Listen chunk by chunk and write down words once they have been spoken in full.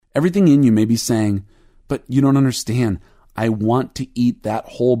Everything in you may be saying, but you don't understand. I want to eat that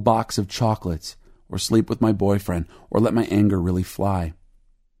whole box of chocolates, or sleep with my boyfriend, or let my anger really fly.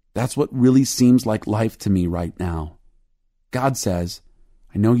 That's what really seems like life to me right now. God says,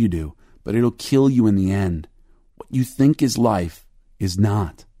 I know you do, but it'll kill you in the end. What you think is life is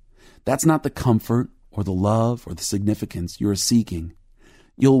not. That's not the comfort or the love or the significance you are seeking.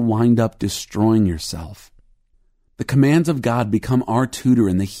 You'll wind up destroying yourself. The commands of God become our tutor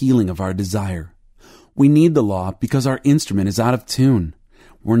in the healing of our desire. We need the law because our instrument is out of tune.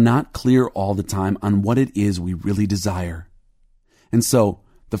 We're not clear all the time on what it is we really desire. And so,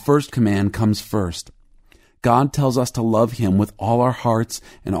 the first command comes first. God tells us to love Him with all our hearts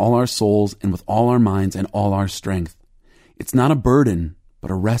and all our souls and with all our minds and all our strength. It's not a burden,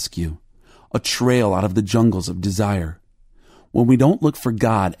 but a rescue, a trail out of the jungles of desire. When we don't look for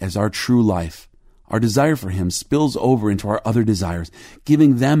God as our true life, our desire for Him spills over into our other desires,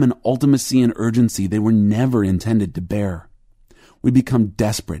 giving them an ultimacy and urgency they were never intended to bear. We become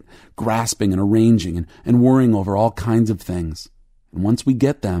desperate, grasping and arranging and worrying over all kinds of things. And once we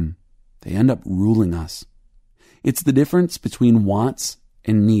get them, they end up ruling us. It's the difference between wants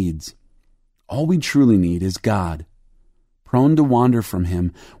and needs. All we truly need is God. Prone to wander from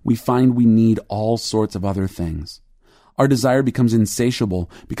Him, we find we need all sorts of other things. Our desire becomes insatiable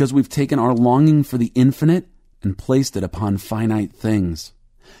because we've taken our longing for the infinite and placed it upon finite things.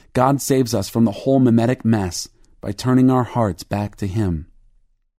 God saves us from the whole mimetic mess by turning our hearts back to Him.